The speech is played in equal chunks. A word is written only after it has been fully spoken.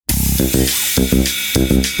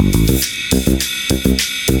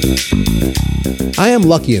I am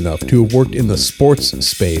lucky enough to have worked in the sports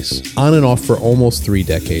space on and off for almost 3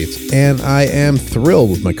 decades, and I am thrilled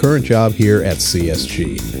with my current job here at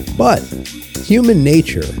CSG. But human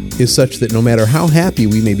nature is such that no matter how happy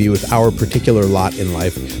we may be with our particular lot in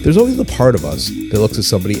life, there's always a part of us that looks at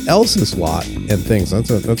somebody else's lot and thinks, that's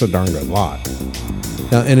a darn good lot.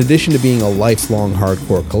 Now, in addition to being a lifelong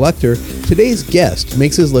hardcore collector, today's guest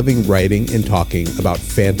makes his living writing and talking about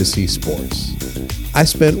fantasy sports. I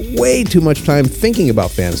spent way too much time thinking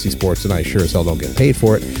about fantasy sports, and I sure as hell don't get paid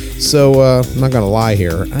for it. So, I'm not going to lie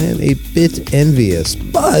here. I am a bit envious.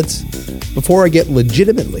 But before I get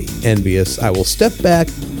legitimately envious, I will step back,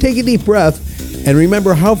 take a deep breath, and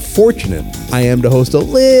remember how fortunate I am to host a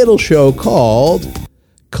little show called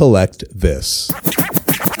Collect This.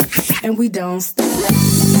 And we don't stop.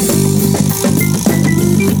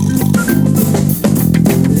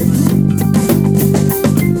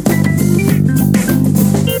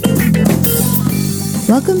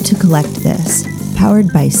 Welcome to Collect This,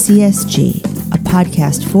 powered by CSG, a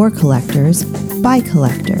podcast for collectors by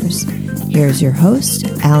collectors. Here's your host,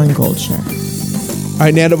 Alan Goldshire. All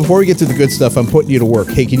right, Nando, before we get to the good stuff, I'm putting you to work.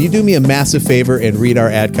 Hey, can you do me a massive favor and read our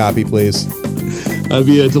ad copy, please? I'd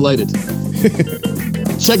be delighted.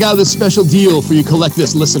 Check out this special deal for you Collect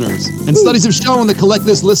This listeners. And studies have shown that Collect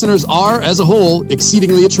This listeners are, as a whole,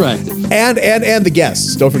 exceedingly attractive. And the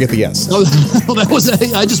guests. Don't forget the guests. Oh, that was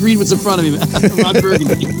I just read what's in front of me, Ron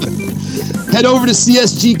Burgundy. Head over to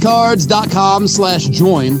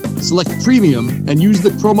csgcards.com/join, select premium, and use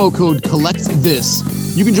the promo code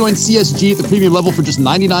CollectThis. You can join CSG at the premium level for just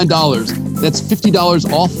 $99. That's $50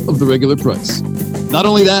 off of the regular price. Not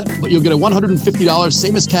only that, but you'll get a $150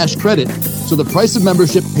 same as cash credit, so the price of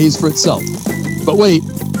membership pays for itself. But wait,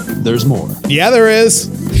 there's more. Yeah, there is.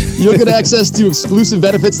 You'll get access to exclusive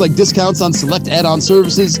benefits like discounts on select add-on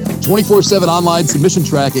services, 24/7 online submission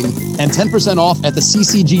tracking, and 10% off at the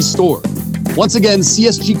CCG store. Once again,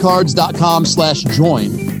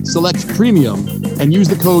 csgcards.com/join, select premium, and use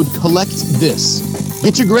the code CollectThis.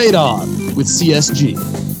 Get your grade on with CSG.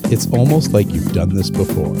 It's almost like you've done this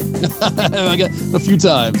before. I got a few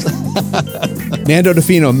times. Nando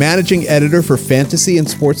DeFino, managing editor for fantasy and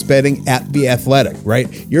sports betting at The Athletic, right?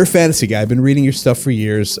 You're a fantasy guy. I've been reading your stuff for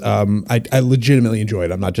years. I legitimately enjoy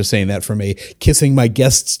it. I'm not just saying that from a kissing my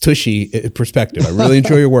guest's tushy perspective. I really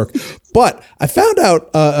enjoy your work. But I found out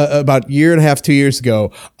about a year and a half, 2 years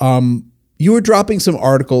ago, you were dropping some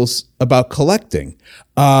articles about collecting.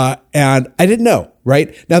 And I didn't know,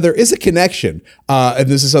 right? Now, there is a connection, and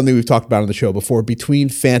this is something we've talked about on the show before, between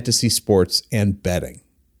fantasy sports and betting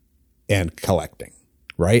and collecting,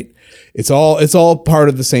 right? It's all part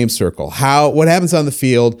of the same circle. What happens on the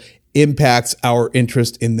field impacts our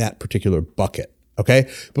interest in that particular bucket, okay?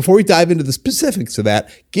 Before we dive into the specifics of that,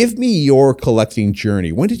 give me your collecting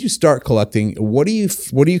journey. When did you start collecting? What do you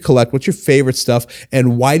collect? What's your favorite stuff?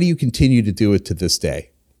 And why do you continue to do it to this day?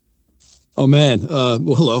 Oh, man.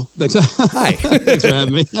 Well, hello. Thanks. Hi. Thanks for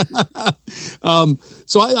having me.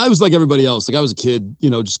 So I was like everybody else. Like I was a kid,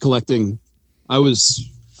 just collecting. I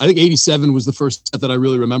think 87 was the first set that I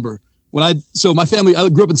really remember. So my family, I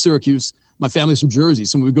grew up in Syracuse. My family's from Jersey.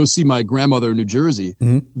 So when we go see my grandmother in New Jersey,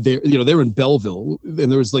 they were in Belleville, and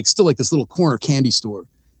there was still this little corner candy store.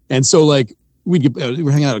 And so we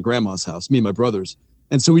were hanging out at grandma's house, me and my brothers.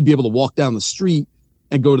 And so we'd be able to walk down the street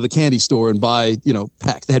and go to the candy store and buy,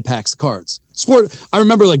 packs. They had packs of cards. I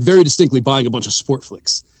remember very distinctly buying a bunch of Sport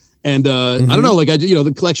Flicks. And I don't know,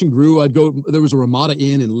 the collection grew. There was a Ramada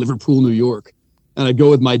Inn in Liverpool, New York. And I'd go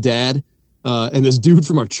with my dad. And this dude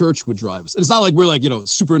from our church would drive us. And it's not like we're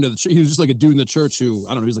super into the church. He was just a dude in the church who,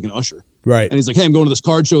 I don't know, he's like an usher. Right. And he's like, hey, I'm going to this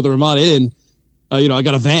card show at the Ramada Inn. I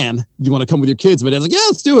got a van. Do you want to come with your kids? My dad's like, yeah,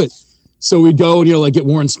 let's do it. So we'd go and, get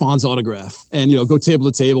Warren Spahn's autograph and, go table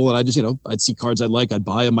to table. And I just, I'd see cards I'd like. I'd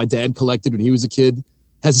buy them. My dad collected when he was a kid.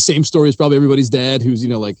 Has the same story as probably everybody's dad, who's,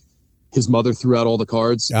 his mother threw out all the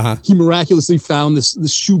cards. Uh-huh. He miraculously found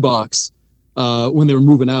this shoebox when they were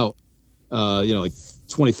moving out,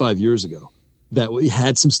 25 years ago. That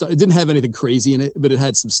had some stuff. It didn't have anything crazy in it, but it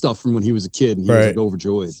had some stuff from when he was a kid and he was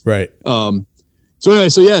overjoyed. Right. So anyway, I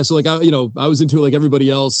was into it like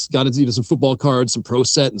everybody else. Got into some football cards, some Pro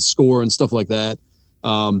Set and Score and stuff like that.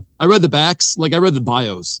 I read the backs, I read the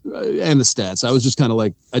bios and the stats. I was just kind of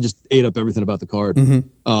I just ate up everything about the card.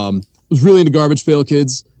 Was really into Garbage Pail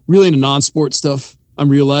Kids, really into non-sport stuff. I'm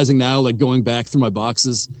realizing now, going back through my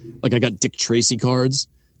boxes, I got Dick Tracy cards.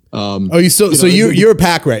 You're a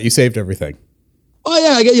pack rat. You saved everything. Oh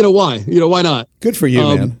yeah, why? Why not? Good for you,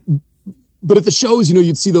 man. But at the shows,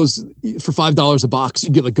 you'd see those for $5 a box.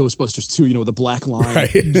 You'd get like Ghostbusters 2, with the black line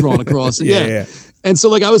drawn across it. Yeah. And so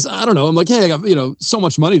like I don't know. I'm like, hey, I got so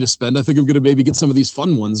much money to spend. I think I'm gonna maybe get some of these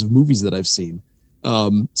fun ones of movies that I've seen.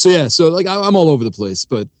 So like I'm all over the place,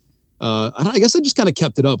 but I guess I just kind of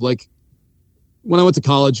kept it up. Like when I went to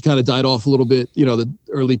college, kind of died off a little bit. The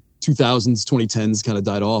early 2000s, 2010s kind of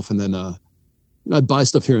died off, and then I'd buy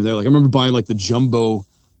stuff here and there. Like I remember buying like the jumbo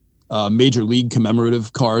Major League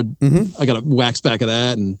commemorative card. I got a wax back of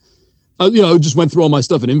that, and I just went through all my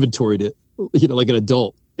stuff and inventoried it, like an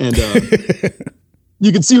adult. And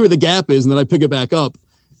you can see where the gap is, and then I pick it back up.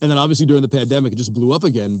 And then obviously during the pandemic, it just blew up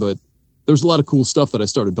again. But there's a lot of cool stuff that I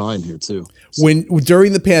started buying here too. So,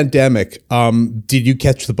 during the pandemic, did you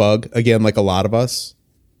catch the bug again, like a lot of us?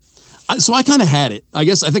 So I kind of had it. I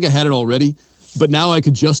think I had it already, but now I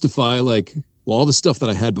could justify all the stuff that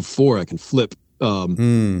I had before I can flip. I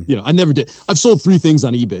never did. I've sold 3 things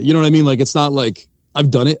on eBay. You know what I mean? Like, it's not like I've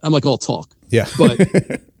done it. I'm like all talk. Yeah. But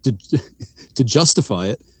to justify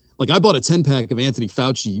it, like I bought a 10-pack of Anthony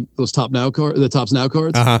Fauci, those Tops Now cards.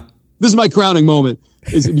 This is my crowning moment,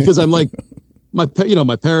 is because I'm like, my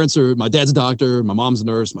parents are, my dad's a doctor, my mom's a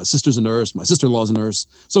nurse, my sister's a nurse, my sister-in-law's a nurse.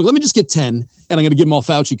 So let me just get 10 and I'm going to give them all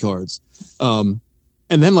Fauci cards. And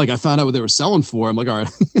then I found out what they were selling for. I'm like, all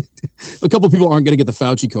right, a couple of people aren't going to get the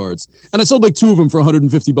Fauci cards. And I sold 2 of them for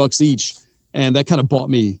 $150 each. And that kind of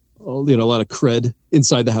bought me, a lot of cred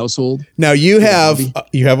inside the household. Now you have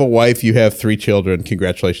a wife, you have 3 children.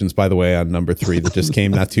 Congratulations, by the way, on number 3 that just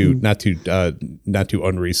came not too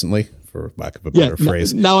unrecently, for lack of a better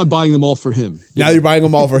phrase. Now I'm buying them all for him. Now you're buying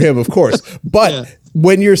them all for him, of course. But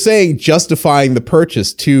when you're saying justifying the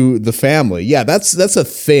purchase to the family, that's a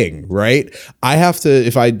thing, right? I have to,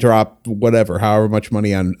 if I drop however much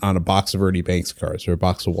money on a box of Ernie Banks cards or a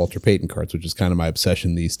box of Walter Payton cards, which is kind of my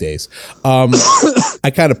obsession these days,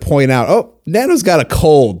 I kind of point out, oh, Nano's got a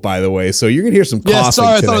cold, by the way, so you're gonna hear some coughing. Yeah,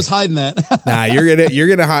 sorry, today. I thought I was hiding that. Nah,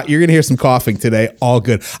 you're gonna hear some coughing today. All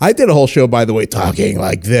good. I did a whole show, by the way, talking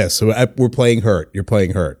like this. So we're playing hurt. You're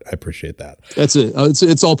playing hurt. I appreciate that. That's it.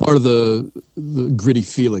 It's all part of the gritty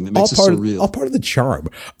feeling that makes it so real. All part of the charm.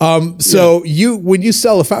 So when you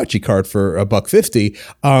sell a Fauci card for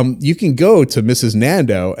 $150, you can go to Mrs.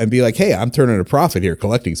 Nando and be like, hey, I'm turning a profit here.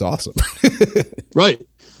 Collecting's awesome. Right.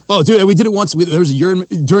 Oh, dude, we did it once. There was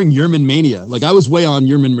during Yerman Mania. Like I was way on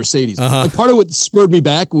Yerman Mercedes. Like part of what spurred me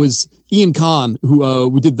back was Ian Kahn, who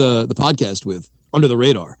we did the podcast with, Under the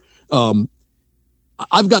Radar.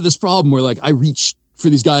 I've got this problem where I reach for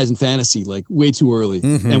these guys in fantasy way too early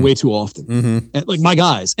and way too often. And my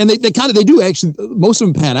guys, and they do actually. Most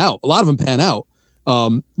of them pan out. A lot of them pan out.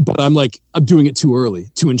 But I'm doing it too early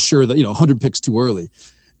to ensure that 100 picks too early.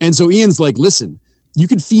 And so Ian's like, listen, you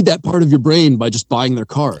can feed that part of your brain by just buying their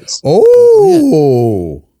cards.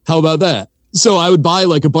 Oh, how about that? So I would buy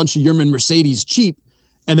a bunch of Yerman Mercedes cheap.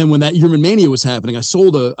 And then when that Yerman Mania was happening, I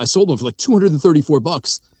sold them for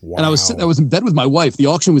 $234. Wow. And I was in bed with my wife. The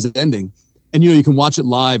auction was ending. And you can watch it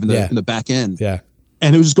live in the back end. Yeah.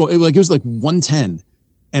 And it was just it was 110.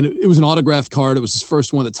 And it was an autographed card. It was his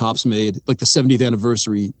first one that Topps made, the 70th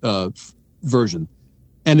anniversary version.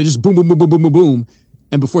 And it just boom, boom, boom, boom, boom, boom, boom.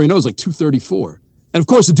 And before you know, it was 234. And of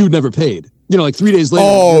course, the dude never paid. 3 days later.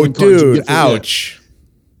 Oh, dude! Ouch.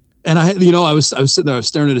 And I was sitting there, I was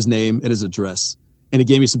staring at his name and his address, and he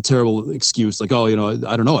gave me some terrible excuse, I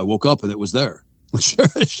don't know, I woke up and it was there.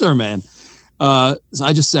 Sure, man. So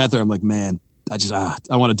I just sat there. I'm like, man, I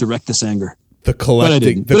want to direct this anger. The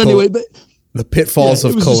collecting. The pitfalls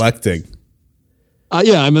of collecting.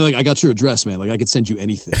 I got your address, man. I could send you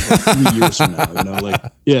anything 3 years from now,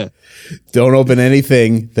 yeah. Don't open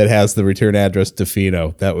anything that has the return address to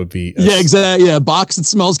Fino. That would be. Yeah, exactly. Yeah. A box that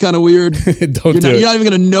smells kind of weird. You're not even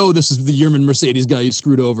going to know this is the Yerman Mercedes guy you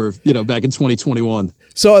screwed over, back in 2021.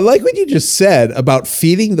 So I like what you just said about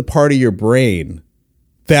feeding the part of your brain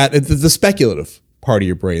that the speculative part of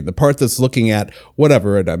your brain, the part that's looking at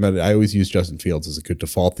whatever. And I always use Justin Fields as a good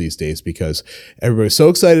default these days because everybody's so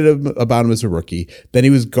excited about him as a rookie. Then he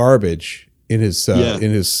was garbage in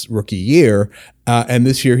his rookie year. And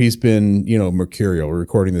this year he's been, mercurial. We're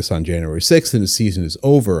recording this on January 6th and his season is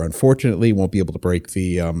over. Unfortunately, he won't be able to break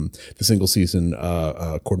the single season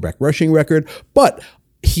quarterback rushing record, but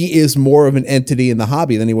he is more of an entity in the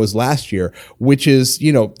hobby than he was last year, which is,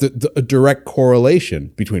 a direct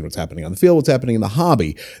correlation between what's happening on the field, what's happening in the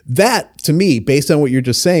hobby. That, to me, based on what you're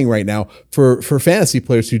just saying right now, for fantasy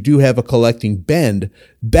players who do have a collecting bend,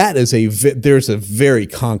 that is there's a very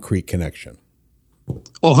concrete connection.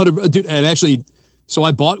 Oh, 100, dude, and actually, so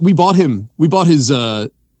we bought his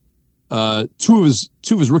two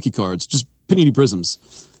of his rookie cards, just Panini Prisms,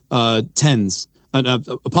 10s. I know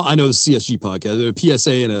the CSG podcast, a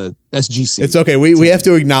PSA and a SGC. It's okay. We have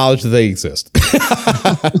to acknowledge that they exist.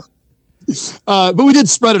 But we did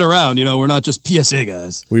spread it around. We're not just PSA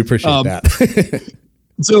guys. We appreciate that.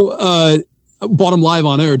 So I bought them live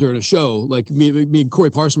on air during a show. Like me and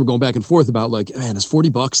Corey Parson were going back and forth about like, man, it's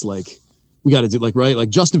 $40. Like we got to do right. Like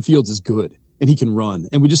Justin Fields is good and he can run.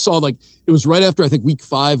 And we just saw it was right after I think week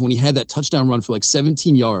 5 when he had that touchdown run for like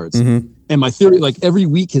 17 yards. Mm-hmm. And my theory, like every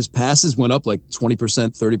week his passes went up like 20%,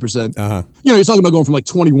 30%. Uh-huh. You're talking about going from like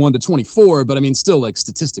 21 to 24, but I mean, still like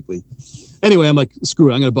statistically. Anyway, I'm like,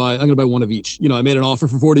 screw it. I'm going to buy one of each. I made an offer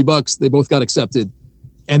for $40. They both got accepted.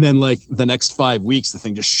 And then like the next 5 weeks, the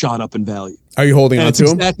thing just shot up in value. Are you holding on to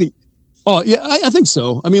them? Oh yeah, I think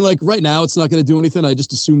so. I mean, like right now it's not going to do anything. I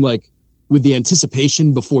just assume like with the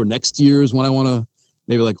anticipation before next year is when I want to,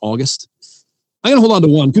 maybe like August. I'm going to hold on to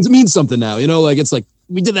one because it means something now. Like it's like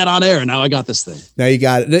we did that on air and now I got this thing. Now you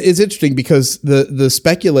got it. It's interesting because the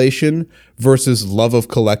speculation versus love of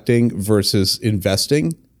collecting versus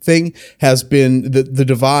investing thing has been the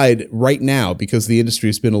divide right now, because the industry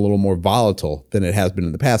has been a little more volatile than it has been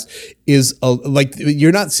in the past, is like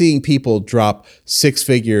you're not seeing people drop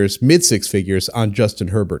mid six figures on Justin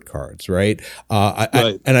Herbert cards, right?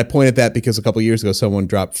 Right. I pointed that because a couple of years ago someone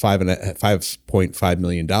dropped $5.5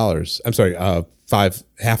 million. I'm sorry,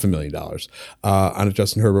 $500,000 on a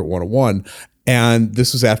Justin Herbert 101. And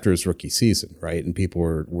this was after his rookie season, right? And people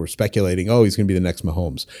were speculating, oh, he's going to be the next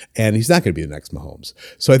Mahomes. And he's not going to be the next Mahomes.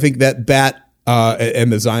 So I think that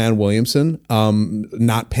and the Zion Williamson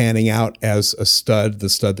not panning out as a stud, the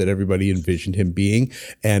stud that everybody envisioned him being,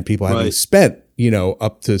 and people having spent,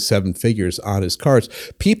 up to 7 figures on his cards.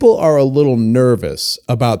 People are a little nervous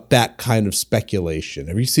about that kind of speculation.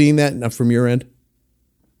 Have you seen that from your end?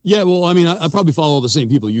 Yeah, well, I mean, I probably follow the same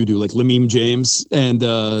people you do, like Lameem James and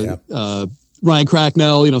Ryan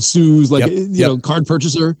Cracknell, Sue's like, card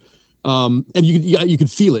purchaser. And you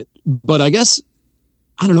could feel it. But I guess,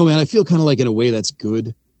 I don't know, man, I feel kind of like in a way that's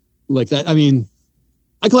good. Like that. I mean,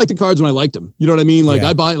 I collected cards when I liked them. You know what I mean? Like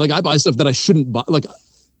I buy stuff that I shouldn't buy. Like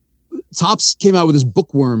Topps came out with this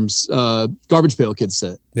Bookworms Garbage Pail Kid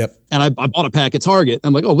set. Yep. And I bought a pack at Target.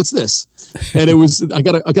 I'm like, oh, what's this? And it was, I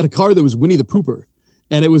got a card that was Winnie the Pooper.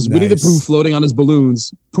 And it was Winnie the Pooh floating on his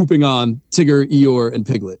balloons, pooping on Tigger, Eeyore, and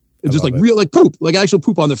Piglet. It's just like real, like poop, like actual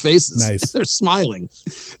poop on their faces. Nice. They're smiling.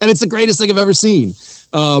 And it's the greatest thing I've ever seen.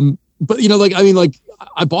 But,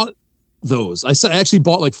 I bought those. I actually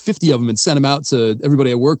bought like 50 of them and sent them out to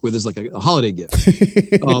everybody I work with as like a holiday gift.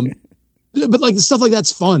 But like stuff like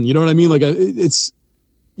that's fun. You know what I mean? Like there's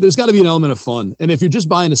got to be an element of fun. And if you're just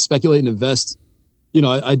buying to speculate and invest,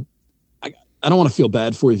 I don't want to feel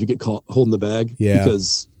bad for you if you get caught holding the bag. Yeah.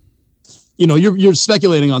 Because you're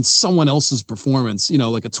speculating on someone else's performance,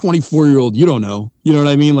 like a 24-year-old, you don't know. You know what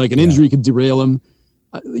I mean? Like an injury could derail him.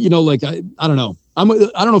 I don't know. I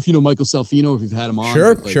don't know if you know Michael Salfino, if you've had him on.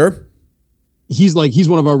 Sure. He's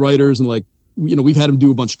one of our writers, and we've had him do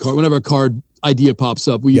a bunch of cards. Whenever a card idea pops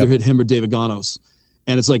up, we either hit him or David Ganos.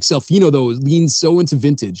 And it's like Salfino, though, leans so into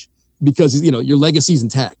vintage because, your legacy's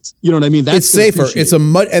intact. You know what I mean? It's safer. It's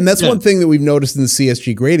and that's one thing that we've noticed in the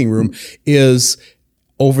CSG grading room is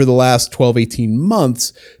over the last 12, 18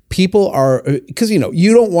 months, people are, because,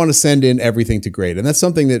 you don't want to send in everything to grade. And that's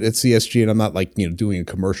something that at CSG, and I'm not doing a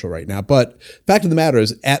commercial right now, but fact of the matter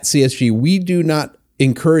is at CSG, we do not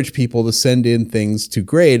encourage people to send in things to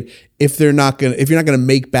grade if you're not going to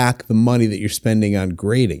make back the money that you're spending on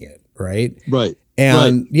grading it. Right. Right.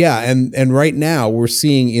 And and right now we're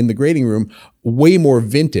seeing in the grading room way more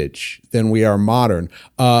vintage than we are modern,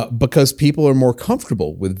 because people are more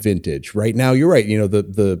comfortable with vintage right now. You're right.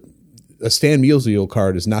 A Stan Musial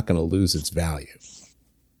card is not going to lose its value.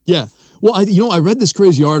 Yeah. Well, I read this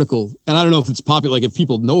crazy article, and I don't know if it's popular, like if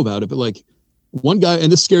people know about it, but like one guy,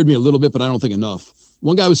 and this scared me a little bit, but I don't think enough.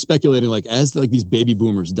 One guy was speculating like as these baby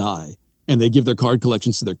boomers die and they give their card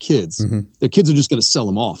collections to their kids, their kids are just going to sell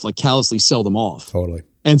them off, like callously sell them off. Totally.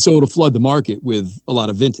 And so it'll flood the market with a lot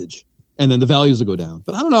of vintage, and then the values will go down.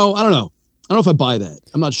 But I don't know if I buy that.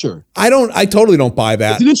 I'm not sure. I totally don't buy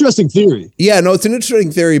that. It's an interesting theory. Yeah, no, it's an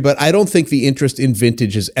interesting theory, but I don't think the interest in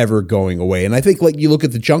vintage is ever going away. And I think you look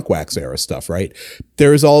at the junk wax era stuff, right?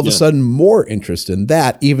 There is all of a sudden more interest in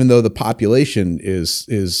that, even though the population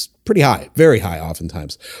is pretty high, very high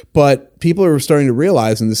oftentimes. But people are starting to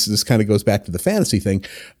realize, and this kind of goes back to the fantasy thing,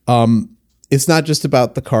 it's not just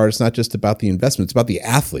about the card. It's not just about the investment. It's about the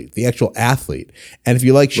athlete, the actual athlete. And if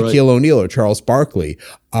you like Shaquille O'Neal or Charles Barkley,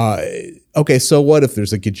 okay, so what if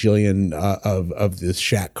there's a gajillion of this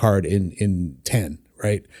Shaq card in 10,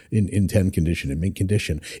 right? In 10 condition, in mint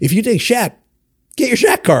condition. If you take Shaq, get your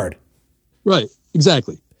Shaq card. Right,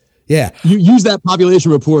 exactly. Yeah. You use that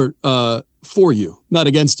population report for you, not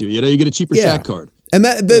against you. You get a cheaper Shaq card. And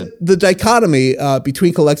the dichotomy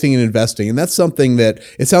between collecting and investing, and that's something that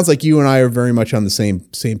it sounds like you and I are very much on the same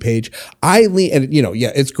page.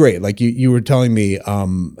 It's great. Like you were telling me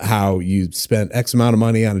how you spent X amount of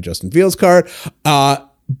money on a Justin Fields card,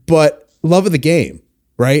 but love of the game,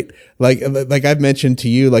 right? Like I've mentioned to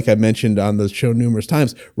you, like I've mentioned on the show numerous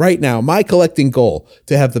times. Right now, my collecting goal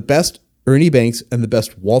to have the best Ernie Banks and the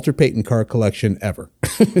best Walter Payton card collection ever.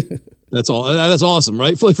 That's all. That's awesome,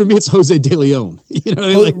 right? For me, it's Jose De Leon. You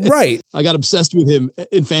know what I mean? Right. I got obsessed with him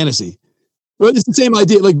in fantasy. Well, it's the same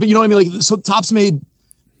idea. Like, but you know what I mean? Like, so Topps made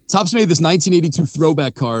this 1982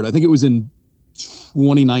 throwback card. I think it was in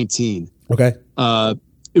 2019. Okay.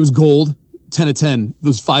 It was gold, 10 of 10.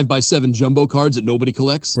 Those 5x7 jumbo cards that nobody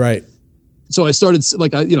collects. Right. So I started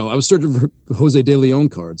I was searching for Jose De Leon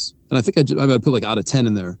cards, and I think I put like out of 10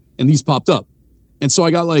 in there, and these popped up, and so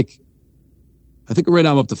I got like. I think right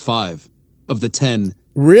now I'm up to 5 of the 10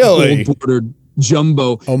 really gold bordered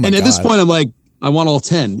jumbo. Oh my and at this point, I'm like, I want all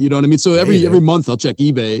 10. You know what I mean? So every month I'll check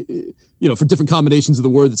eBay, for different combinations of the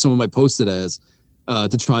word that someone might post it as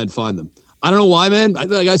to try and find them. I don't know why, man.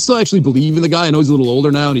 I still actually believe in the guy. I know he's a little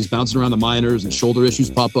older now and he's bouncing around the minors and shoulder issues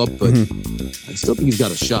pop up, but I still think he's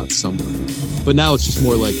got a shot somewhere. But now it's just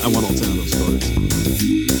more like I want all 10 of those cards.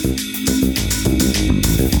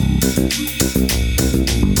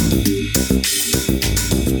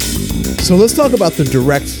 So let's talk about the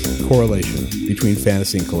direct correlation between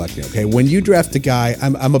fantasy and collecting. Okay, when you draft a guy,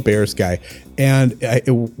 I'm a Bears guy, and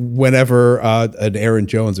whenever an Aaron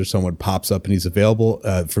Jones or someone pops up and he's available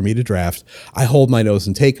for me to draft, I hold my nose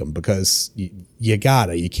and take him because you have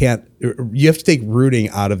to take rooting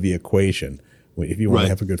out of the equation if you want to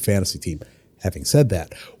have a good fantasy team. Having said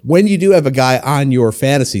that, when you do have a guy on your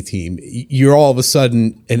fantasy team, you're all of a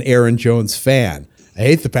sudden an Aaron Jones fan. I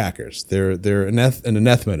hate the Packers. They're an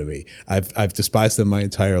anathema to me. I've despised them my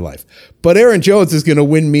entire life. But Aaron Jones is going to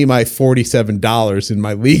win me my $47 in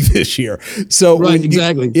my league this year. So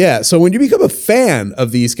exactly. So when you become a fan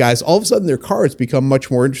of these guys, all of a sudden their cards become much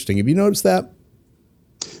more interesting. Have you noticed that?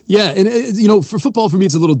 Yeah, and for football, for me,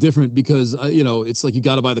 it's a little different because it's like you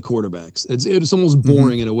got to buy the quarterbacks. It's almost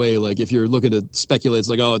boring in a way. Like if you're looking to speculate, it's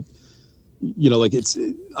like I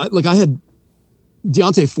had.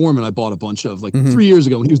 Deontay Foreman I bought a bunch of 3 years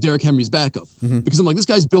ago when he was Derrick Henry's backup because I'm like, this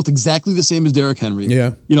guy's built exactly the same as Derrick Henry.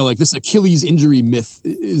 Yeah. This Achilles injury myth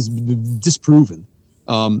is disproven.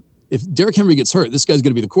 If Derrick Henry gets hurt, this guy's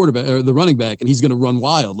going to be the quarterback or the running back and he's going to run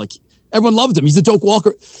wild. Like everyone loved him. He's the Doak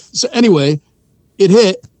Walker. So anyway, it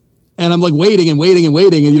hit and I'm like waiting and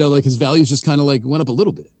his values just kind of like went up a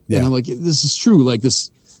little bit. Yeah. And I'm like, this is true. Like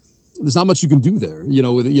there's not much you can do there,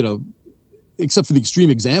 except for the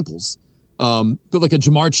extreme examples. But like a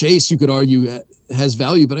Jamar Chase, you could argue has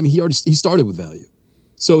value, but I mean, he started with value.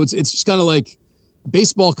 So it's just kind of like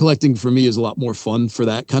baseball collecting for me is a lot more fun for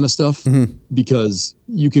that kind of stuff because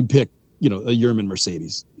you can pick, a Yerman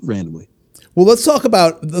Mercedes randomly. Well, let's talk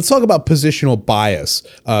about positional bias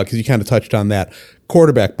because you kind of touched on that.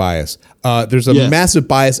 Quarterback bias. There's a massive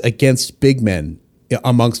bias against big men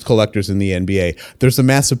amongst collectors in the NBA. There's a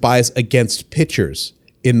massive bias against pitchers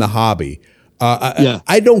in the hobby.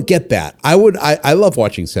 I don't get that. I love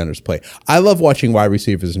watching centers play. I love watching wide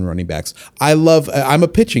receivers and running backs. I'm a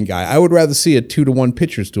pitching guy. I would rather see a 2-to-1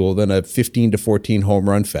 pitcher's duel than a 15-to-14 home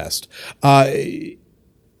run fest.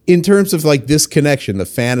 In terms of like this connection, the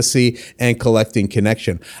fantasy and collecting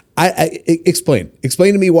connection, explain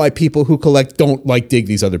to me why people who collect don't dig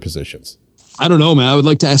these other positions. I don't know, man. I would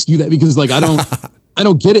like to ask you that because I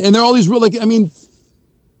don't get it. And there are all these real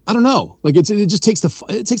I don't know. Like it just takes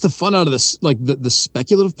the fun out of this, like the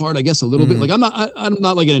speculative part, I guess, a little bit. Like I'm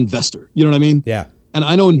not like an investor. You know what I mean? Yeah. And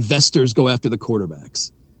I know investors go after the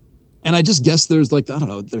quarterbacks, and I just guess there's I don't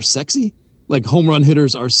know, they're sexy. Like home run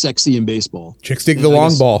hitters are sexy in baseball. Chicks dig the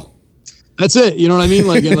long ball. That's it. You know what I mean?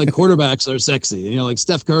 Like quarterbacks are sexy. Like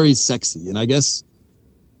Steph Curry's sexy, and I guess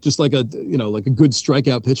just like a good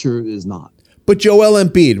strikeout pitcher is not. But Joel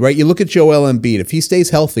Embiid, right? You look at Joel Embiid. If he stays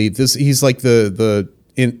healthy, he's like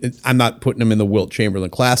I'm not putting him in the Wilt Chamberlain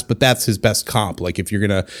class, but that's his best comp. Like if you're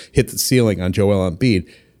going to hit the ceiling on Joel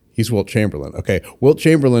Embiid, he's Wilt Chamberlain. Okay. Wilt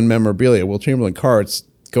Chamberlain memorabilia, Wilt Chamberlain cards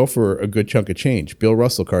go for a good chunk of change. Bill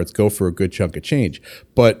Russell cards go for a good chunk of change.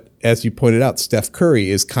 But as you pointed out, Steph Curry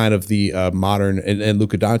is kind of the modern, and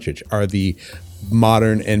Luka Doncic are the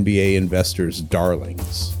modern NBA investors'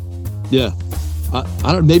 darlings. Yeah.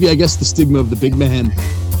 I guess the stigma of the big man,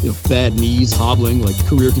 bad knees, hobbling, like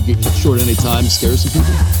career could get cut short any time, scares some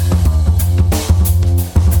people.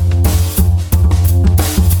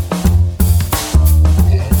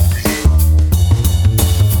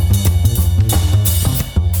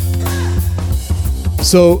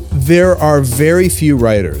 So there are very few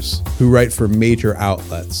writers who write for major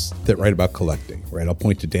outlets that write about collecting, right? I'll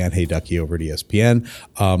point to Dan Hayducky over at ESPN.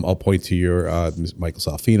 I'll point to your Michael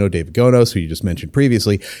Salfino, David Gonos, who you just mentioned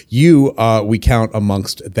previously. We count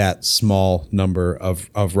amongst that small number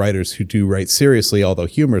of writers who do write seriously, although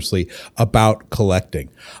humorously, about collecting.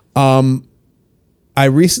 I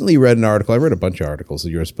recently read an article. I read a bunch of articles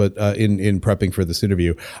of yours, but in prepping for this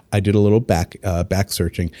interview, I did a little back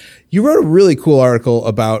searching. You wrote a really cool article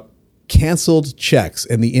about canceled checks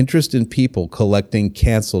and the interest in people collecting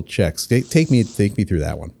canceled checks. Take me through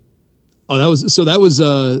that one. Oh, that was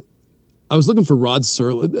I was looking for Rod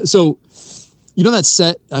Serling. So, you know that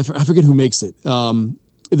set? I forget who makes it.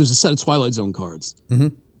 There's a set of Twilight Zone cards,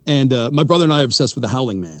 and my brother and I are obsessed with the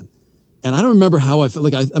Howling Man. And I don't remember how I felt.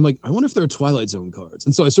 Like I'm like, I wonder if there are Twilight Zone cards.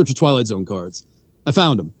 And so I searched for Twilight Zone cards. I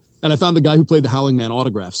found them, and I found the guy who played the Howling Man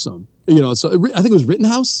autograph some. So I think it was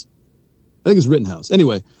Rittenhouse.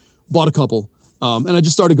 Anyway, bought a couple, and I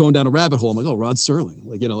just started going down a rabbit hole. I'm like, oh, Rod Serling.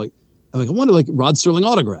 I wonder Rod Serling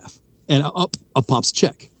autograph, and up pops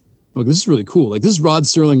check. I'm like, this is really cool. Like, this is Rod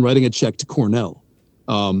Serling writing a check to Cornell,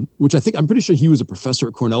 which I'm pretty sure he was a professor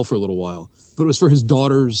at Cornell for a little while, but it was for his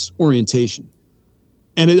daughter's orientation.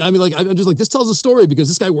 And I'm just like, this tells a story because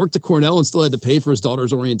this guy worked at Cornell and still had to pay for his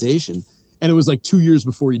daughter's orientation. And it was like 2 years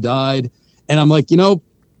before he died. And I'm like, $80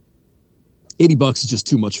 is just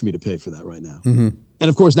too much for me to pay for that right now. And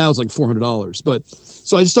of course now it's like $400. But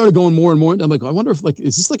so I just started going more and more. And I'm like, I wonder if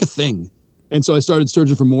is this like a thing? And so I started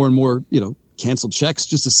searching for more and more, canceled checks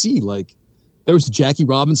just to see. Like, there was a Jackie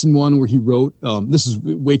Robinson one where he wrote, this is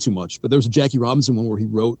way too much, but there was a Jackie Robinson one where he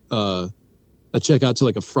wrote, a check out to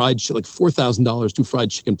like a $4,000 to a fried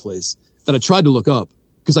chicken place that I tried to look up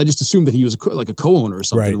because I just assumed that he was a co-owner or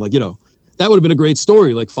something. Right. That would have been a great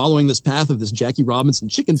story, like following this path of this Jackie Robinson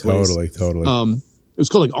chicken place. Totally. It was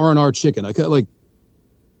called like R&R Chicken. I can't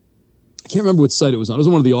remember what site it was on. It was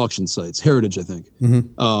on one of the auction sites, Heritage, I think.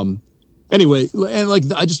 Anyway, and I'm like,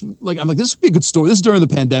 this would be a good story. This is during the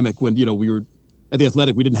pandemic when, we were at the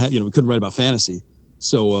Athletic. We didn't have, we couldn't write about fantasy.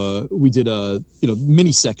 So we did,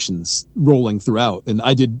 mini sections rolling throughout, and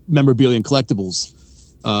I did memorabilia and collectibles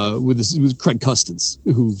with Craig Custance,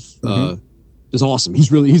 who is awesome.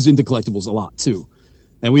 He's into collectibles a lot too,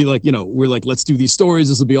 and we're like, let's do these stories.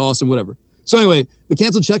 This will be awesome, whatever. So anyway, the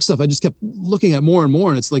canceled check stuff, I just kept looking at more and more,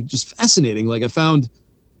 and it's like just fascinating. Like I found,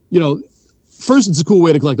 first it's a cool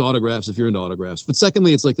way to collect autographs if you're into autographs, but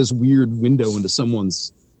secondly, it's like this weird window into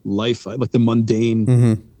someone's life, like the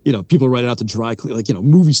mundane. People write it out to dry clean,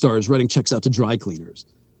 movie stars writing checks out to dry cleaners,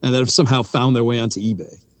 and that have somehow found their way onto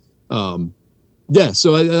eBay.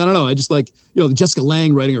 So I don't know. I just Jessica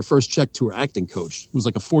Lange writing her first check to her acting coach. It was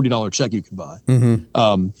like a $40 check you could buy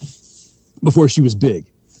before she was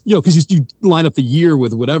big. Because you line up the year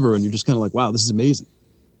with whatever, and you're just kind of like, wow, this is amazing.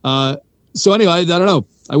 So anyway, I don't know.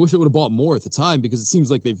 I wish I would have bought more at the time because it seems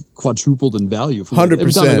like they've quadrupled in value. 100%.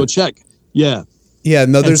 Every time I go check. Yeah. Yeah,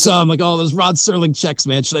 no, there's I'm like, oh, those Rod Serling checks,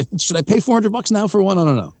 man. Should I pay $400 now for one? I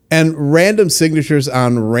don't know. And random signatures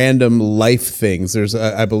on random life things. There's,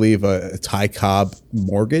 I believe, a Ty Cobb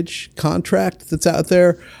mortgage contract that's out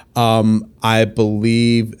there. I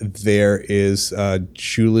believe there is a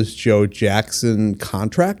Shoeless Joe Jackson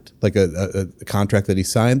contract, like a contract that he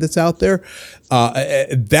signed that's out there.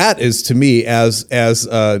 That is to me as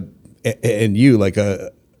and you like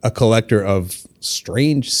a collector of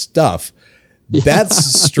strange stuff. That's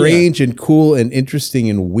strange and cool and interesting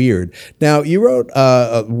and weird. Now, you wrote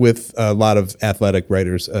with a lot of athletic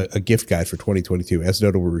writers a gift guide for 2022. As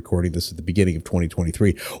noted, we're recording this at the beginning of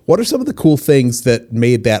 2023. What are some of the cool things that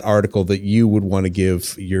made that article that you would want to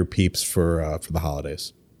give your peeps for the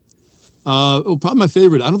holidays? Probably my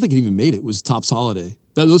favorite, I don't think it even made it, was Topps Holiday.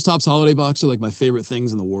 Those Topps Holiday boxes are like my favorite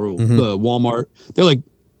things in the world. The Walmart, they're like,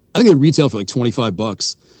 I think they retail for like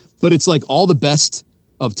 $25, but it's like all the best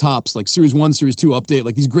of Topps, like Series 1, Series 2 update,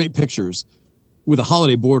 like these great pictures with a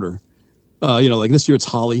holiday border. Like this year it's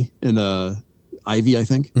holly and ivy, I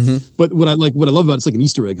think. But what I love about it's like an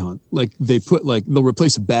Easter egg hunt. Like they'll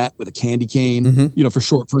replace a bat with a candy cane, for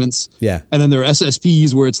short prints. Yeah. And then there are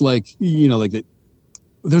SSPs where it's like,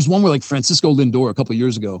 there's one where like Francisco Lindor a couple of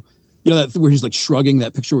years ago, where he's like shrugging,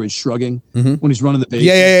 that picture where he's shrugging when he's running the base.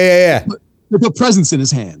 Yeah. But they put presents in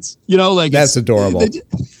his hands, that's adorable.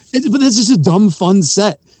 But it's just a dumb, fun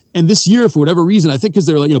set. And this year, for whatever reason, I think because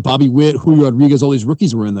they're like, Bobby Witt, Julio Rodriguez, all these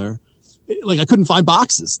rookies were in there. Like I couldn't find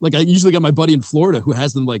boxes. Like I usually got my buddy in Florida who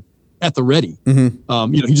has them like at the ready.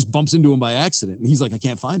 He just bumps into them by accident, and he's like, I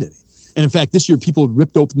can't find any. And in fact, this year people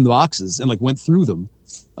ripped open the boxes and like went through them.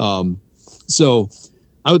 So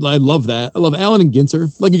I love that. I love Allen and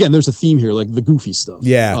Ginter. Like again, there's a theme here, like the goofy stuff.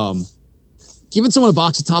 Yeah. giving someone a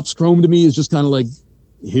box of Topps Chrome to me is just kind of like,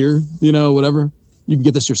 here, whatever. You can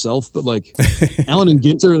get this yourself, but like Allen and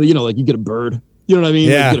Ginter, like you get a bird. You know what I mean?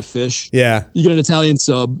 Yeah. Like, you get a fish. Yeah. You get an Italian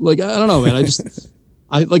sub. Like, I don't know, man.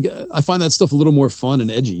 I find that stuff a little more fun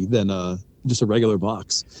and edgy than just a regular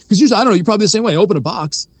box. Because usually, I don't know, you're probably the same way. I open a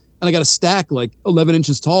box and I got a stack like 11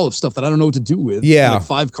 inches tall of stuff that I don't know what to do with. Yeah. Like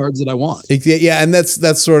 5 cards that I want. Yeah. And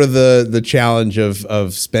that's sort of the challenge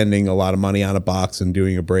of spending a lot of money on a box and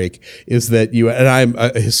doing a break is that and I'm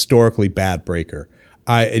a historically bad breaker.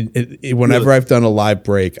 Whenever I've done a live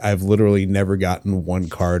break, I've literally never gotten one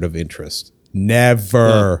card of interest.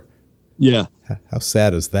 Never. Yeah. How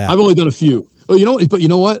sad is that? I've only done a few. Oh, but you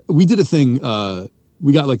know what? We did a thing.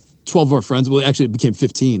 We got like 12 of our friends. Well, actually, it became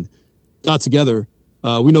 15. Got together.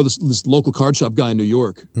 We know this local card shop guy in New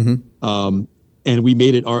York. Mm-hmm. And we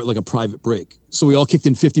made it like a private break. So we all kicked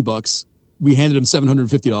in $50. We handed him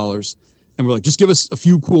 $750. And we're like, just give us a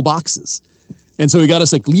few cool boxes. And so he got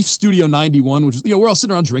us like Leaf Studio 91, which is, we're all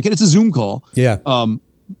sitting around drinking. It's a Zoom call. Yeah.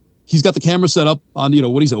 He's got the camera set up on,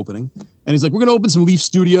 what he's opening. And he's like, we're going to open some Leaf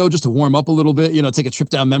Studio just to warm up a little bit, take a trip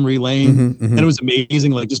down memory lane. Mm-hmm, mm-hmm. And it was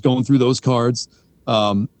amazing, like just going through those cards.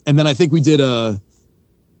 And then I think we did I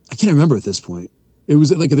can't remember at this point. It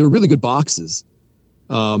was like, they were really good boxes.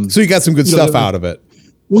 So you got some good stuff out of it.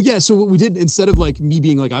 Well, yeah. So what we did, instead of like me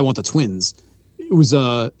being like, I want the Twins, it was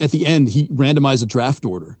at the end, he randomized a draft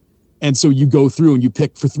order. And so you go through and you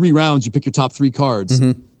pick for 3 rounds, you pick your top 3 cards.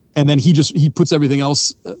 Mm-hmm. And then he puts everything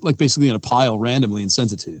else like basically in a pile randomly and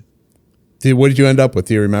sends it to you. What did you end up with?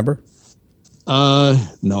 Do you remember?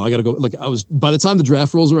 No, I got to go. Like by the time the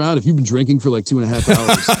draft rolls around, if you've been drinking for like 2.5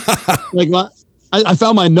 hours, like I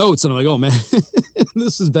found my notes and I'm like, oh man,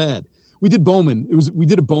 this is bad. We did Bowman. We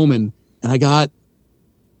did a Bowman and I got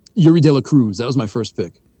Yuri De La Cruz. That was my first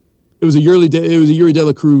pick. It was a Yuri De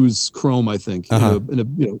La Cruz Chrome, I think, in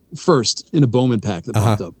a first in a Bowman pack that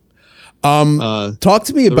popped up. Talk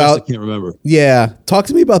to me about. I can't remember. Yeah, talk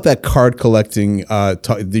to me about that card collecting.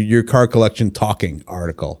 Your card collection talking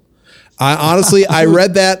article. I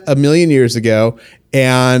read that a million years ago,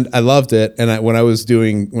 and I loved it. And when I was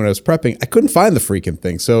prepping, I couldn't find the freaking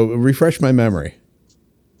thing. So refresh my memory.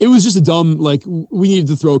 It was just a dumb we needed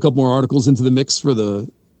to throw a couple more articles into the mix for the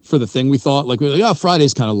thing. We thought we were like,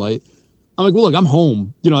 Friday's kind of light. I'm like, well, look, I'm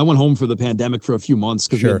home. I went home for the pandemic for a few months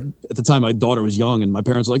because at the time my daughter was young and my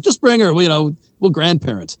parents were like, just bring her. We'll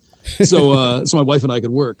grandparent. So so my wife and I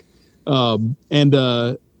could work. And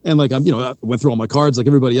I went through all my cards like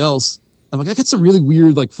everybody else. I'm like, I got some really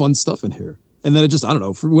weird fun stuff in here. And then it just, I don't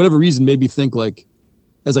know, for whatever reason, made me think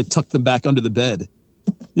as I tucked them back under the bed,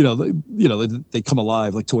 they come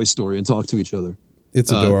alive like Toy Story and talk to each other. It's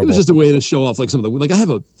adorable. It was just a way to show off some of the I have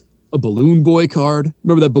a Balloon Boy card.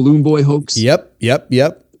 Remember that Balloon Boy hoax? Yep.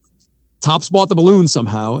 Topps bought the balloon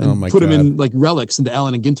somehow and put them in relics into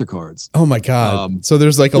Allen and Ginter cards. Oh my God. So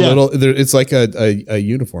there's little, it's like a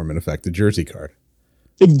uniform in effect, a jersey card.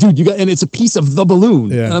 Dude, and it's a piece of the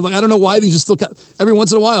balloon. Yeah. And I'm like, I don't know why they just still every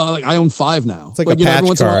once in a while, I own 5 now. It's like a patch every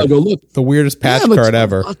once card. In a while, I go, look. The weirdest patch card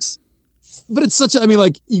ever. But it's such you're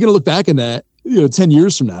going to look back in that, 10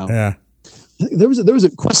 years from now. Yeah. There was a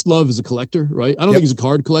Questlove is a collector, right? I don't think he's a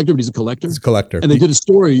card collector, but he's a collector. He's a collector. And they did a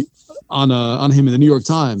story on him in the New York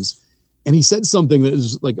Times. And he said something that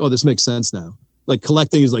is like, oh, this makes sense now. Like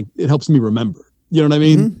collecting is it helps me remember. You know what I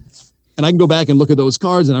mean? Mm-hmm. And I can go back and look at those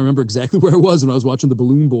cards and I remember exactly where I was when I was watching the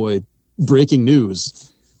Balloon Boy breaking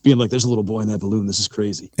news, being like, there's a little boy in that balloon. This is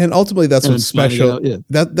crazy. And ultimately that's what's special.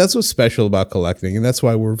 That's what's special about collecting. And that's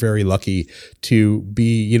why we're very lucky to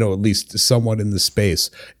be, at least somewhat in the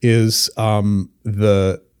space is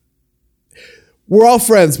we're all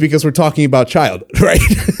friends because we're talking about childhood, right?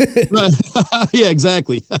 Right. Yeah,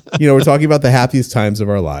 exactly. We're talking about the happiest times of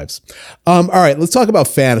our lives. All right, let's talk about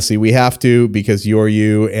fantasy. We have to because you're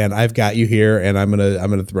you and I've got you here, and I'm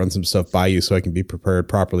gonna run some stuff by you so I can be prepared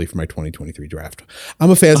properly for my 2023 draft.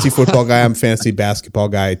 I'm a fantasy football guy. I'm a fantasy basketball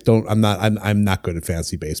guy. I'm not good at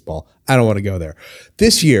fantasy baseball. I don't want to go there.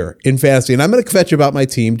 This year in fantasy, and I'm going to kvetch about my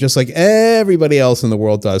team just like everybody else in the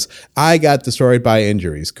world does. I got destroyed by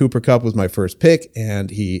injuries. Cooper Kupp was my first pick, and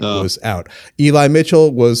he was out. Eli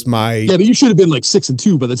Mitchell was my... Yeah, but you should have been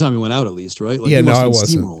 6-2 by the time he went out at least, right? No, I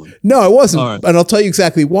wasn't. No, I wasn't. Right. And I'll tell you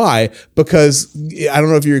exactly why. Because I don't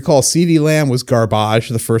know if you recall, CeeDee Lamb was garbage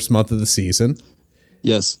the first month of the season.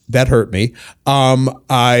 Yes. That hurt me.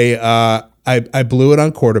 I blew it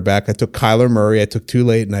on quarterback. I took Kyler Murray. I took too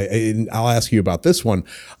late, and I'll ask you about this one.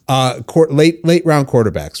 Late round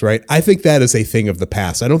quarterbacks, right? I think that is a thing of the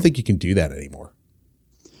past. I don't think you can do that anymore.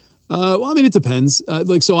 Well, I mean, it depends.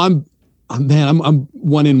 So I'm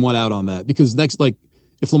 1 in, 1 out on that because next,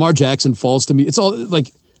 if Lamar Jackson falls to me, it's all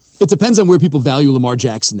it depends on where people value Lamar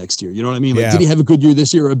Jackson next year. You know what I mean? Like, Yeah. did he have a good year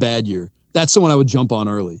this year or a bad year? That's someone I would jump on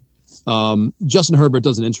early. Justin Herbert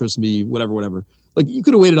doesn't interest me, whatever. Like, you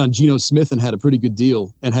could have waited on Geno Smith and had a pretty good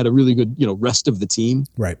deal and had a really good, rest of the team.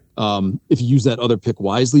 Right. If you use that other pick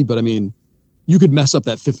wisely. But I mean, you could mess up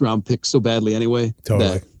that 5th round pick so badly anyway.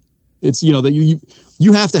 Totally. That it's, that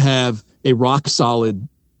you have to have a rock solid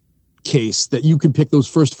case that you can pick those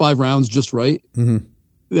first 5 rounds just right.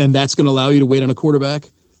 Mm-hmm. And that's going to allow you to wait on a quarterback.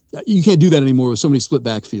 You can't do that anymore with so many split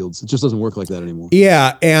backfields. It just doesn't work like that anymore.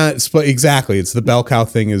 Yeah, and exactly. It's the bell cow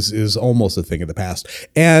thing is almost a thing of the past.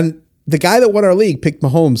 And the guy that won our league picked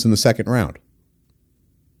Mahomes in the 2nd round.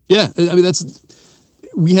 Yeah, I mean,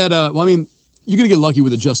 we had you're going to get lucky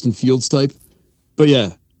with a Justin Fields type. But yeah,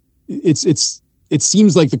 it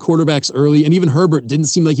seems like the quarterbacks early, and even Herbert didn't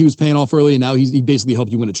seem like he was paying off early, and now he basically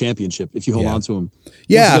helped you win a championship if you hold on to him.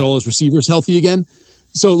 Yeah. Get all his receivers healthy again.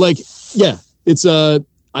 So it's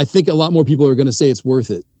I think a lot more people are going to say it's worth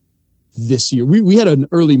it this year. We had an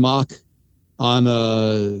early mock on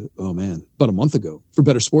about a month ago for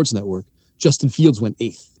Better Sports Network. Justin Fields went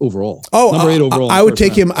 8th overall. Oh, number 8 overall. I would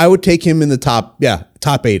take him. I would take him in the top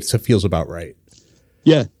 8. So it feels about right.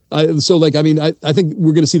 Yeah. I think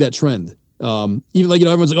we're going to see that trend. Even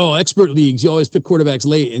everyone's like, oh, expert leagues, you always pick quarterbacks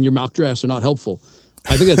late and your mock drafts are not helpful.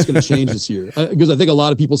 I think that's going to change this year because I think a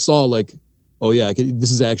lot of people saw like, oh yeah,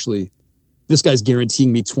 this guy's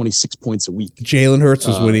guaranteeing me 26 points a week. Jalen Hurts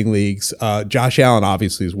was winning leagues. Josh Allen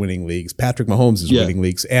obviously is winning leagues. Patrick Mahomes is winning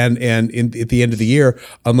leagues. And at the end of the year,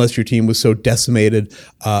 unless your team was so decimated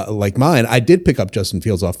like mine, I did pick up Justin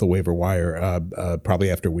Fields off the waiver wire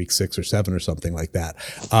probably after week 6 or 7 or something like that.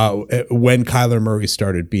 When Kyler Murray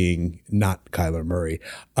started being not Kyler Murray,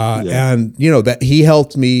 and that he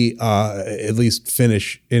helped me at least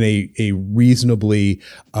finish in a reasonably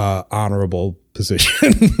honorable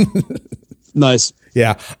position. Nice.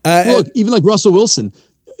 Yeah. Look, even like Russell Wilson,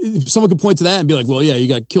 someone could point to that and be like, well, yeah, you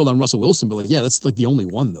got killed on Russell Wilson. But like, yeah, that's like the only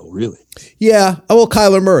one though, really. Yeah. Well,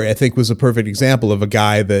 Kyler Murray, I think, was a perfect example of a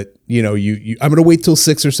guy that, I'm going to wait till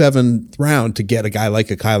 6th or 7th round to get a guy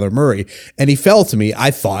like a Kyler Murray. And he fell to me,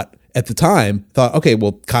 I thought at the time, okay,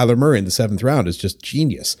 well, Kyler Murray in the 7th round is just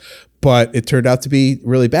genius. But it turned out to be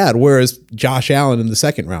really bad. Whereas Josh Allen in the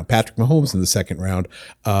 2nd round, Patrick Mahomes in the 2nd round,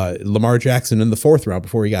 Lamar Jackson in the 4th round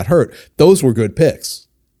before he got hurt, those were good picks.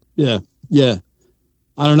 Yeah.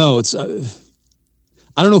 I don't know.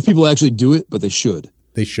 I don't know if people actually do it, but they should.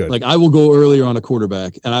 They should. Like, I will go earlier on a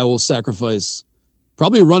quarterback, and I will sacrifice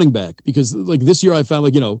probably a running back because, like, this year I found,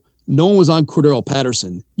 like, no one was on Cordell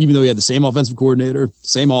Patterson, even though he had the same offensive coordinator,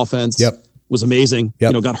 same offense. Yep. Was amazing.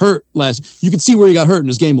 Yep. Got hurt last. You could see where he got hurt in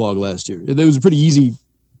his game log last year. It was a pretty easy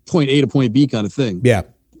point A to point B kind of thing. Yeah.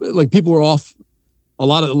 Like, people were off a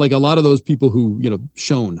lot of those people who,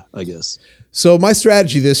 shone, I guess. So my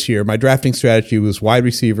strategy this year, my drafting strategy was wide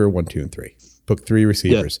receiver 1, 2, and 3. Took 3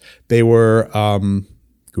 receivers. Yeah. They were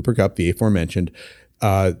Cooper Kupp, the aforementioned,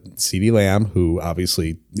 CeeDee Lamb, who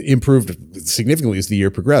obviously improved significantly as the year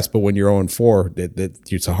progressed, but when you're 0-4,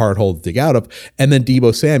 it's a hard hole to dig out of. And then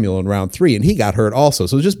Deebo Samuel in round 3, and he got hurt also.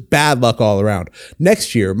 So just bad luck all around.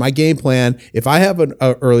 Next year, my game plan, if I have an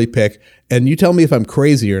early pick, and you tell me if I'm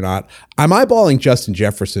crazy or not, I'm eyeballing Justin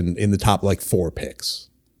Jefferson in the top 4 picks.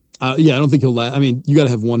 I don't think he'll last. I mean, you got to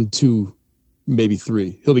have 1, 2, maybe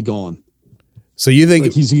 3. He'll be gone. So you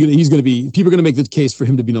think he's going to be? People are going to make the case for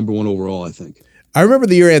him to be number 1 overall, I think. I remember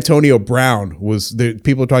the year Antonio Brown was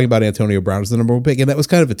people were talking about Antonio Brown as the number 1 pick, and that was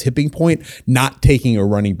kind of a tipping point, not taking a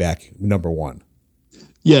running back number 1.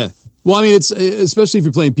 Yeah. Well, I mean, it's especially if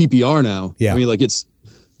you're playing PPR now. Yeah. I mean, like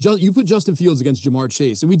you put Justin Fields against Jamar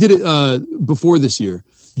Chase, and we did it before this year.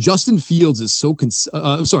 Justin Fields is so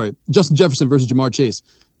Justin Jefferson versus Jamar Chase.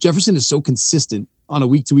 Jefferson is so consistent on a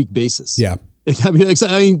week-to-week basis. Yeah. I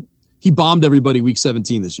mean, he bombed everybody week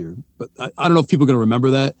 17 this year, but I don't know if people are going to remember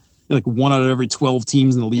that. Like 1 out of every 12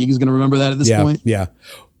 teams in the league is going to remember that at this point. Yeah.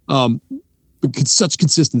 But such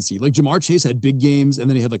consistency. Like Jamar Chase had big games and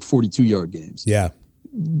then he had 42-yard games. Yeah.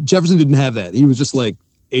 Jefferson didn't have that. He was just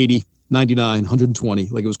 80, 99, 120.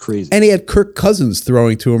 It was crazy. And he had Kirk Cousins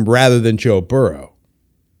throwing to him rather than Joe Burrow.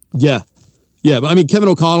 Yeah. Yeah. But I mean, Kevin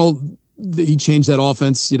O'Connell, he changed that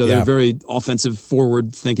offense. They're very offensive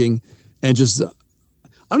forward thinking and just, I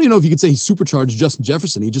don't even know if you could say he supercharged Justin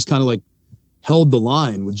Jefferson. He just kind of held the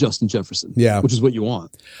line with Justin Jefferson, which is what you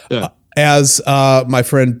want. Yeah. As my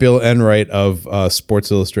friend Bill Enright of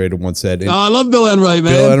Sports Illustrated once said. I love Bill Enright,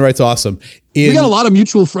 man. Bill Enright's awesome. We got a lot of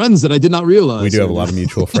mutual friends that I did not realize. We do have a lot of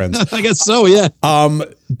mutual friends. I guess so, yeah.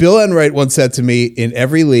 Bill Enright once said to me, in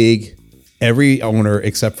every league, every owner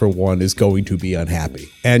except for one is going to be unhappy.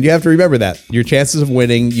 And you have to remember that. Your chances of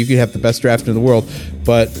winning, you could have the best draft in the world,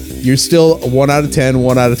 but you're still 1 out of 10,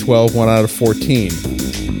 1 out of 12, 1 out of 14.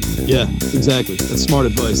 Yeah, exactly. That's smart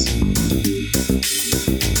advice.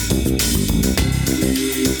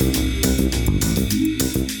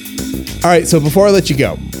 All right, so before I let you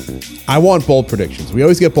go, I want bold predictions. We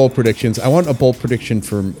always get bold predictions. I want a bold prediction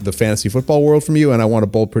from the fantasy football world from you, and I want a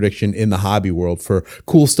bold prediction in the hobby world for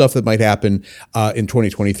cool stuff that might happen in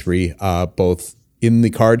 2023, both in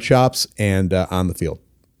the card shops and on the field.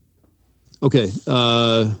 Okay,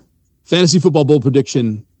 fantasy football bold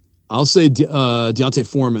prediction. I'll say Deontay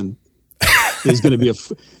Foreman is going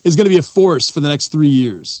to be a force for the next 3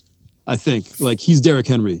 years. I think like he's Derrick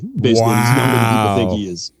Henry, basically. Wow. He's younger than people think he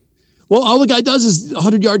is. Well, all the guy does is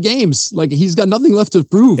 100-yard games. Like he's got nothing left to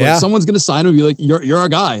prove. Yeah. Like someone's going to sign him and be like, "You're our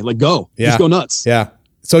guy. Like go, just go nuts." Yeah.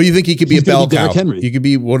 So you think he could be He's a bell gonna be cow? Derrick Henry. You could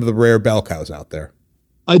be one of the rare bell cows out there.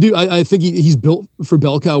 I do. I think he's built for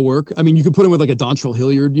bell cow work. I mean, you could put him with like a Dontrell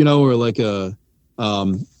Hilliard, or like a,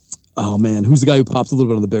 oh man, who's the guy who popped a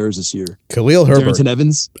little bit on the Bears this year? Khalil Herbert. Darrington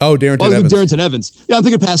Evans. Oh, Darrington Evans. Evans. Darrington Evans. Yeah, I'm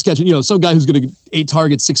thinking pass catching. Some guy who's going to 8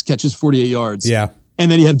 targets, 6 catches, 48 yards. Yeah.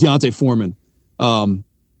 And then you have Deontay Foreman.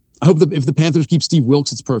 I hope that if the Panthers keep Steve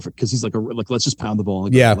Wilkes, it's perfect because he's like let's just pound the ball.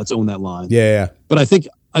 Like, Yeah. Let's own that line. Yeah. But I think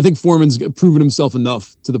Foreman's proven himself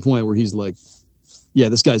enough to the point where he's like, yeah,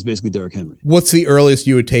 this guy's basically Derrick Henry. What's the earliest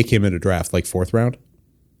you would take him in a draft? Like 4th round?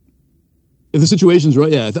 If the situation's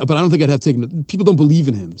right, yeah. But I don't think I'd have taken. People don't believe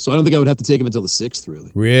in him, so I don't think I would have to take him until the 6th.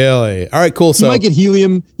 Really. Really? All right. Cool. So you might get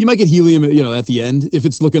helium. At the end if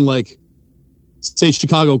it's looking like, say,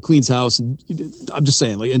 Chicago cleans house. And I'm just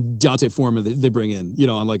saying, like, and Deontay Foreman they bring in,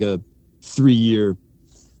 on like a 3-year,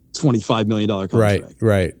 $25 million contract.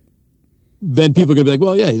 Right. Then people are gonna be like,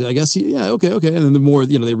 well, yeah, I guess okay. And then the more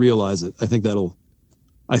they realize it, I think I don't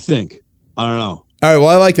know. All right, well,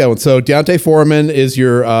 I like that one. So Deontay Foreman is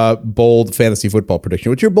your bold fantasy football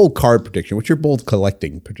prediction. What's your bold card prediction? What's your bold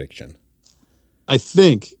collecting prediction? I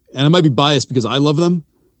think, and I might be biased because I love them,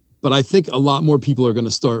 but I think a lot more people are going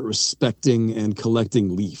to start respecting and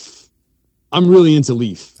collecting Leaf. I'm really into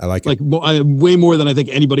Leaf. I like it. Way more than I think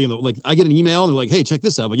anybody I get an email and they're like, hey, check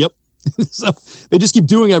this out. But yep. So they just keep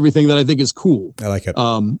doing everything that I think is cool. I like it.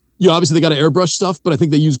 Obviously they got to airbrush stuff, but I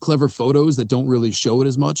think they use clever photos that don't really show it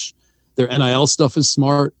as much. Their NIL stuff is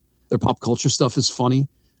smart. Their pop culture stuff is funny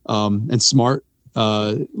and smart.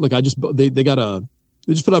 They just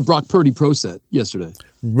put out Brock Purdy Pro Set yesterday.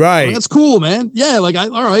 Right. That's cool, man. Yeah,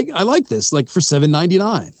 all right, I like this. Like for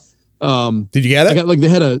 $7.99. Did you get it? I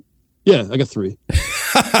got 3.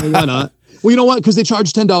 Why not? Well, you know what? Because they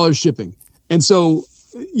charge $10 shipping, and so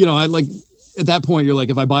I like at that point you're like,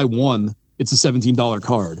 if I buy 1, it's a $17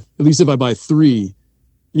 card. At least if I buy 3.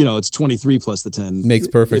 It's 23 plus the 10. Makes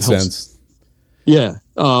perfect sense. Yeah.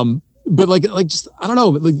 But just, I don't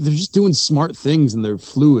know, but they're just doing smart things and they're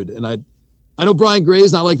fluid. And I know Brian Gray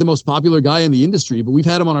is not like the most popular guy in the industry, but we've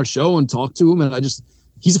had him on our show and talked to him. And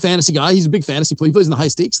he's a fantasy guy. He's a big fantasy player. He plays in the high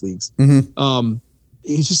stakes leagues. Mm-hmm.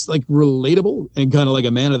 He's just like relatable and kind of like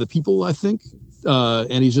a man of the people, I think.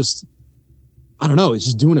 And he's just, I don't know, he's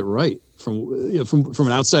just doing it right from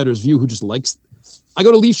an outsider's view who just likes. I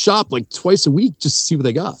go to Leaf Shop like twice a week just to see what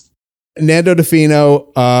they got. Nando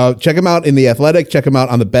DeFino, check him out in The Athletic. Check him out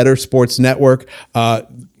on the Better Sports Network.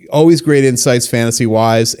 Always great insights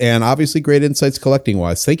fantasy-wise, and obviously great insights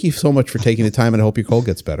collecting-wise. Thank you so much for taking the time, and I hope your cold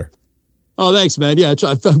gets better. Oh, thanks, man. Yeah,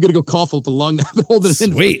 I'm going to go cough with the lung. I've been holding it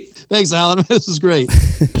in. Sweet. Thanks, Alan. This is great.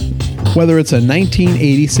 Whether it's a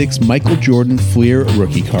 1986 Michael Jordan Fleer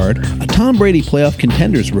rookie card, a Tom Brady playoff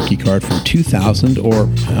contenders rookie card from 2000, or,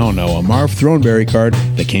 I don't know, a Marv Throneberry card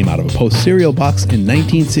that came out of a Post cereal box in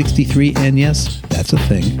 1963, and yes, that's a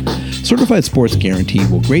thing, Certified Sports Guarantee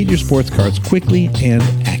will grade your sports cards quickly and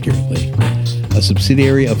accurately. A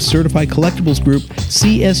subsidiary of Certified Collectibles Group,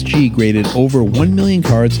 CSG graded over 1 million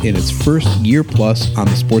cards in its first year plus on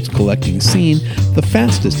the sports collecting scene, the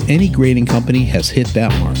fastest any grading company has hit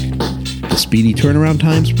that mark. The speedy turnaround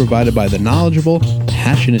times provided by the knowledgeable,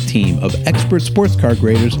 passionate team of expert sports card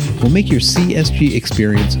graders will make your CSG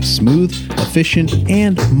experience smooth, efficient,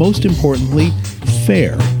 and, most importantly,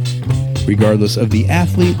 fair. Regardless of the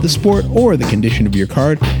athlete, the sport, or the condition of your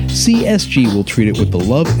card, CSG will treat it with the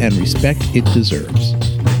love and respect it deserves.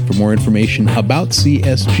 For more information about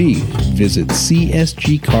CSG, visit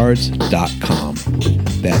csgcards.com.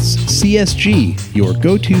 That's CSG, your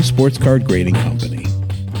go-to sports card grading company.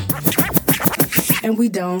 And we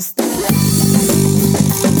don't stop.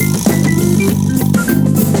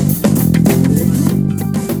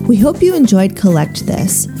 We hope you enjoyed Collect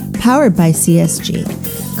This, powered by CSG.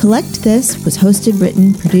 Collect This was hosted,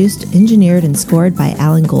 written, produced, engineered, and scored by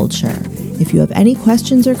Alan Goldshire. If you have any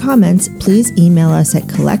questions or comments, please email us at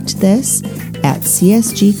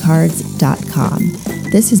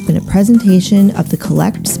collectthis@csgcards.com. This has been a presentation of the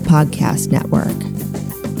Collects Podcast Network.